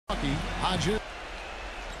Hodges.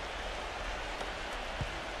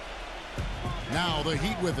 Now the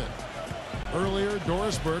Heat with it. Earlier,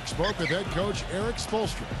 Doris Burke spoke with head coach Erik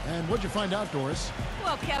Spoelstra. And what'd you find out, Doris?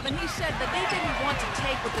 Well, Kevin, he said that they didn't want to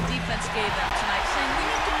take what the defense gave them tonight, saying we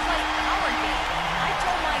need to play our game. I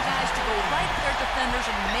told my guys to go right at their defenders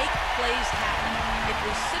and make plays happen. If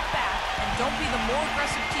we sit back and don't be the more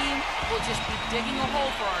aggressive team, we'll just be digging a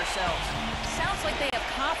hole for ourselves. Sounds like they have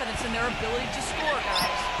confidence in their ability to score,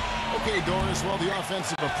 guys. Okay, Doris, well, the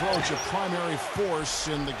offensive approach, a primary force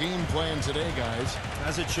in the game plan today, guys.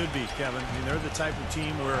 As it should be, Kevin. I mean, they're the type of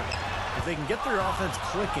team where if they can get their offense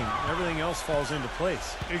clicking, everything else falls into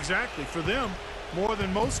place. Exactly. For them, more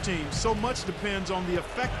than most teams, so much depends on the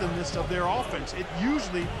effectiveness of their offense. It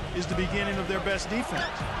usually is the beginning of their best defense.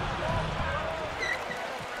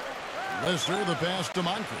 Lister, the pass to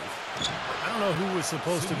Moncrief. I don't know who was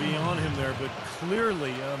supposed to be on him there, but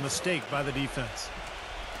clearly a mistake by the defense.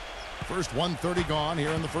 First 1:30 gone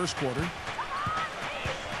here in the first quarter.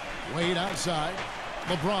 Wade outside.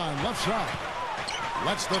 LeBron left side.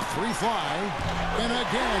 Lets the three fly. And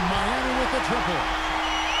again, Miami with the triple.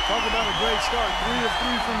 Talk about a great start. 3 of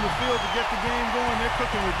 3 from the field to get the game going. They're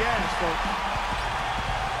cooking with gas, folks.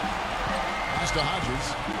 Pass to Hodges.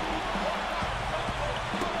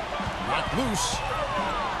 Knocked loose.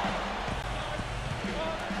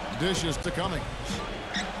 Dishes to Cummings.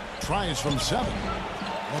 Tries from 7.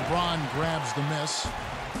 LeBron grabs the miss.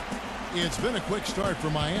 It's been a quick start for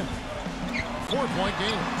Miami. 4-point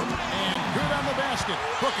game. And good on the basket.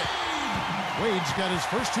 Hook it. Wade's got his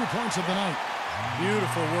first 2 points of the night.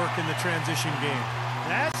 Beautiful work in the transition game.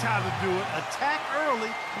 That's how to do it. Attack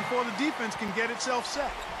early before the defense can get itself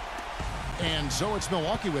set. And so it's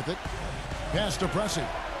Milwaukee with it. Pass to Pressey.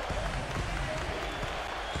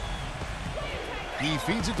 He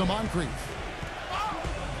feeds it to Moncrief.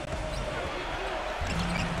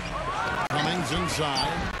 Cummings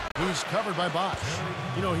inside. He's covered by Bosh.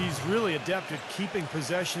 You know, he's really adept at keeping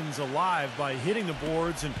possessions alive by hitting the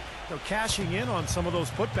boards and cashing in on some of those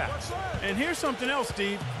putbacks. And here's something else,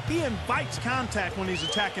 Steve. He invites contact when he's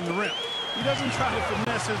attacking the rim. He doesn't try to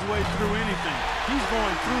finesse his way through anything. He's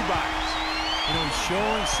going through bodies. You know, he's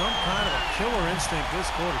showing some kind of a killer instinct this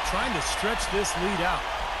quarter, trying to stretch this lead out.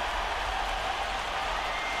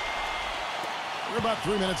 We're about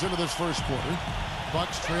 3 minutes into this first quarter.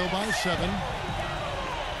 Bucks trail by 7.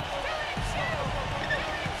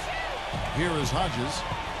 Here is Hodges.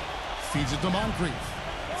 Feeds it to Moncrief.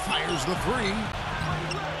 Fires the 3.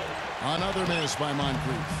 Another miss by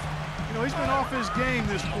Moncrief. You know, he's been off his game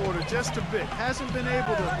this quarter just a bit. Hasn't been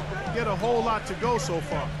able to get a whole lot to go so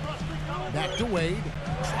far. Back to Wade.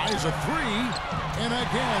 Tries a 3. And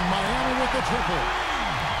again, Miami with the triple.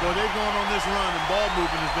 Boy, they're going on this run, and ball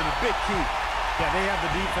movement has been a big key. Yeah, they have the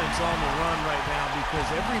defense on the run right now because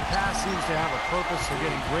every pass seems to have a purpose. They're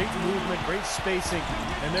getting great movement, great spacing,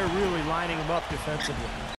 and they're really lining them up defensively.